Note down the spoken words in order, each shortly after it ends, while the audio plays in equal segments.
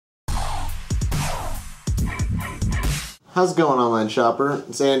How's it going, online shopper?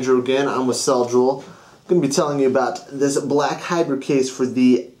 It's Andrew again. I'm with Seldrel. I'm going to be telling you about this black hybrid case for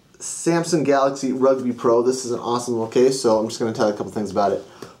the Samsung Galaxy Rugby Pro. This is an awesome little case, so I'm just going to tell you a couple things about it.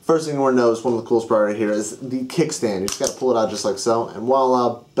 First thing you want to know is one of the coolest part right here is the kickstand. You just got to pull it out just like so, and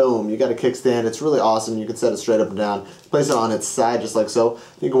voila, boom, you got a kickstand. It's really awesome. You can set it straight up and down, place it on its side just like so.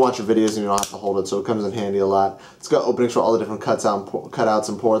 You can watch your videos and you don't have to hold it, so it comes in handy a lot. It's got openings for all the different cutouts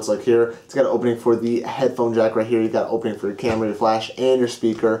and ports like here. It's got an opening for the headphone jack right here. You got an opening for your camera, your flash, and your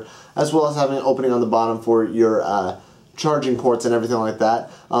speaker, as well as having an opening on the bottom for your charging ports and everything like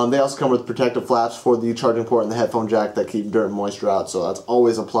that. They also come with protective flaps for the charging port and the headphone jack that keep dirt and moisture out, so that's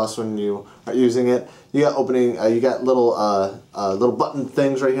always a plus when you are using it. You got opening, you got little button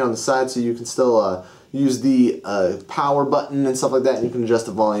things right here on the side, so you can still use the power button and stuff like that, and you can adjust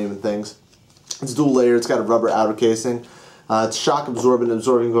the volume and things. It's dual layer. It's got a rubber outer casing. It's shock absorbent,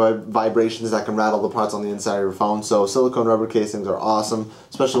 absorbing vibrations that can rattle the parts on the inside of your phone. So silicone rubber casings are awesome,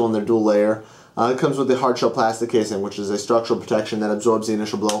 especially when they're dual layer. It comes with the hard shell plastic casing, which is a structural protection that absorbs the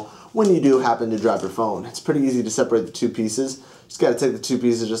initial blow when you do happen to drop your phone. It's pretty easy to separate the two pieces. Just got to take the two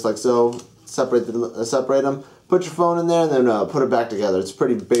pieces just like so, separate them, put your phone in there, and then put it back together. It's a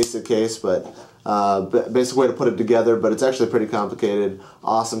pretty basic case, but basic way to put it together, but it's actually pretty complicated.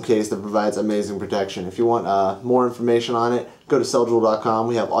 Awesome case that provides amazing protection. If you want more information on it, go to seldrel.com.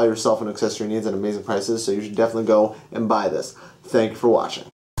 We have all your cell phone accessory needs at amazing prices, so you should definitely go and buy this. Thank you for watching.